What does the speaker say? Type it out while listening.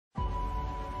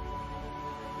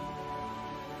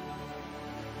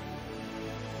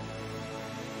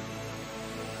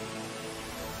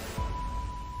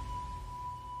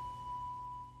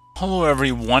Hello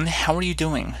everyone, how are you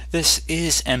doing? This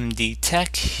is MD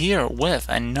Tech here with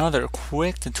another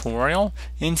quick tutorial.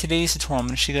 In today's tutorial, I'm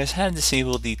going to show you guys how to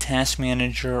disable the Task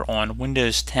Manager on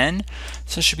Windows 10.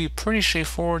 So it should be a pretty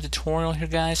straightforward tutorial here,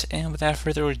 guys, and without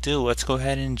further ado, let's go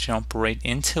ahead and jump right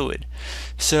into it.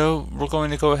 So we're going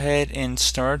to go ahead and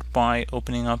start by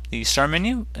opening up the Start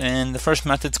menu, and the first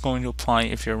method is going to apply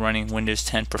if you're running Windows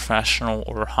 10 Professional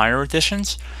or higher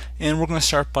editions. And we're going to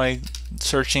start by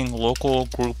searching local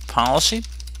group policy.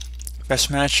 Best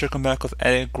match should come back with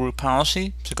edit group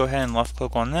policy, so go ahead and left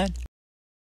click on that.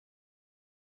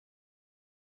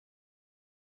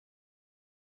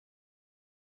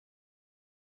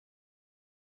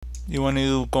 You want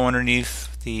to go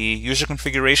underneath the user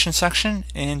configuration section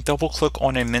and double click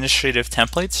on administrative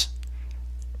templates.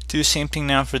 Do the same thing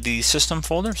now for the system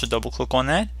folder, so double click on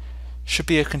that. Should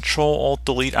be a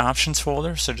Control-Alt-Delete options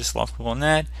folder, so just left click on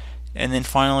that. And then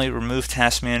finally, remove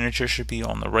Task Manager should be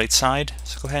on the right side.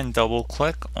 So go ahead and double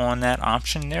click on that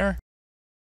option there.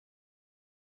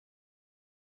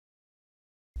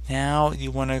 Now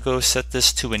you want to go set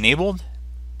this to enabled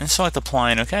and select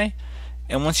apply and OK.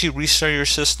 And once you restart your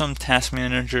system, Task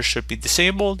Manager should be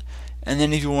disabled. And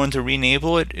then if you want to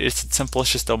re-enable it, it's as simple as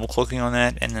just double clicking on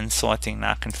that and then selecting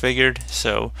not configured.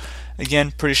 So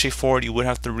again, pretty straightforward. You would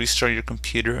have to restart your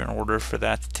computer in order for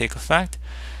that to take effect.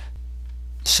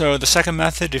 So the second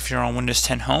method, if you're on Windows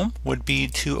 10 Home, would be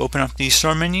to open up the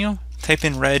Start menu, type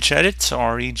in regedit, so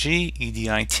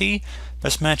R-E-G-E-D-I-T.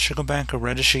 Best match should go back to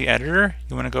Registry Editor.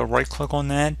 You want to go right click on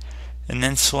that and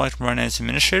then select Run as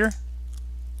Administrator.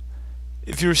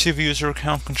 If you receive a user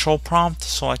account control prompt,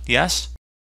 select Yes.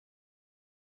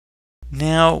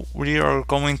 Now we are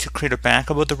going to create a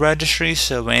backup of the registry,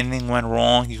 so if anything went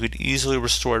wrong, you could easily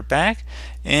restore it back.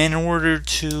 And in order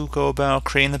to go about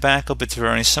creating the backup, it's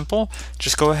very simple.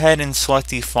 Just go ahead and select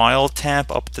the File tab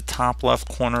up at the top left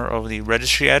corner of the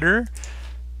Registry Editor,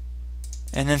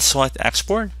 and then select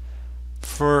Export.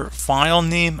 For file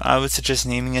name, I would suggest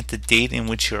naming it the date in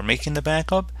which you are making the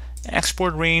backup.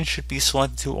 Export range should be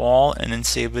selected to all, and then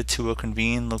save it to a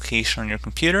convenient location on your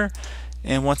computer.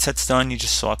 And once that's done, you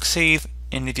just select Save,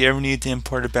 and if you ever need to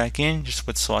import it back in, just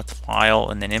would select File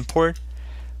and then Import.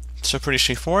 So pretty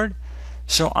straightforward.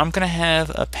 So I'm going to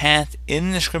have a path in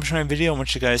the description of my video. I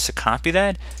want you guys to copy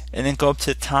that, and then go up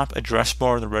to the top address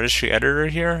bar of the Registry Editor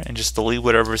here, and just delete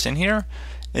whatever's in here,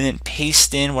 and then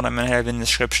paste in what I'm going to have in the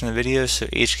description of the video. So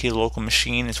HK local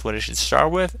machine is what it should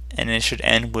start with, and it should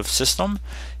end with system.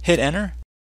 Hit enter.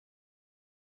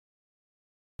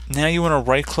 Now you want to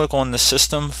right click on the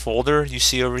system folder you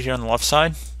see over here on the left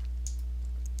side,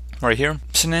 right here.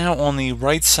 So now on the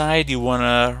right side, you want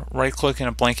to right click in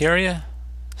a blank area,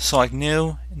 select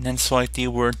new, and then select the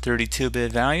word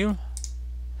 32-bit value.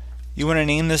 You want to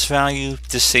name this value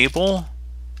disable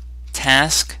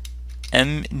task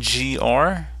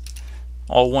MGR,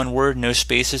 all one word, no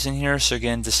spaces in here. So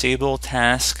again, disable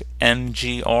task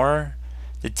MGR.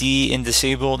 The D in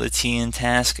disable, the T in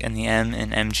task, and the M in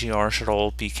MGR should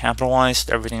all be capitalized.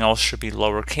 Everything else should be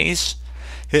lowercase.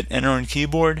 Hit enter on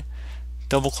keyboard,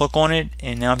 double click on it,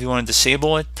 and now if you want to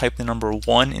disable it, type the number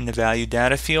 1 in the value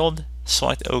data field,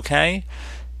 select OK.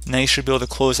 Now you should be able to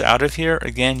close out of here.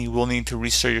 Again, you will need to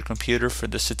restart your computer for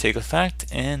this to take effect,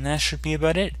 and that should be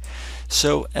about it.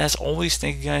 So as always,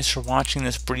 thank you guys for watching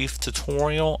this brief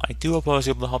tutorial. I do hope I was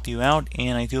able to help you out,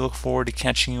 and I do look forward to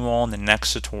catching you all in the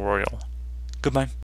next tutorial. Goodbye.